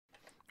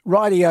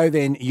Rightio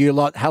then, you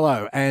lot.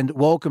 Hello and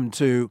welcome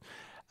to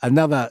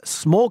another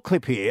small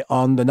clip here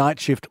on the Night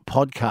Shift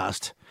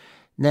podcast.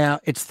 Now,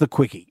 it's the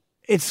quickie.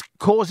 It's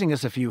causing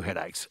us a few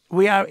headaches.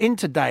 We are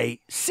into day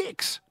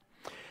 6.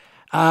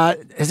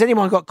 Has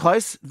anyone got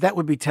close? That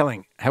would be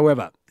telling.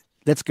 However,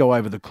 let's go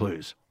over the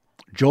clues.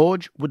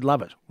 George Would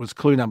Love It was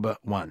clue number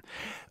 1.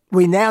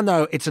 We now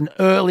know it's an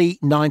early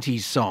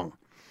 90s song.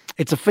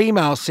 It's a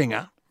female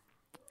singer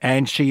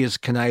and she is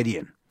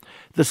Canadian.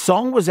 The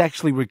song was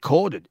actually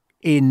recorded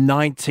in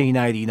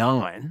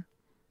 1989,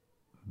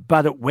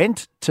 but it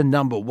went to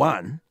number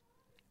 1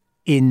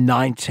 in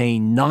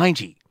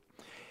 1990.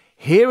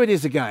 Here it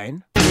is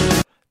again.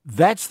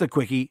 That's the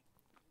quickie.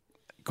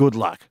 Good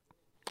luck.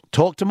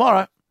 Talk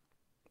tomorrow.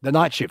 The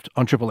Night Shift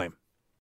on Triple M.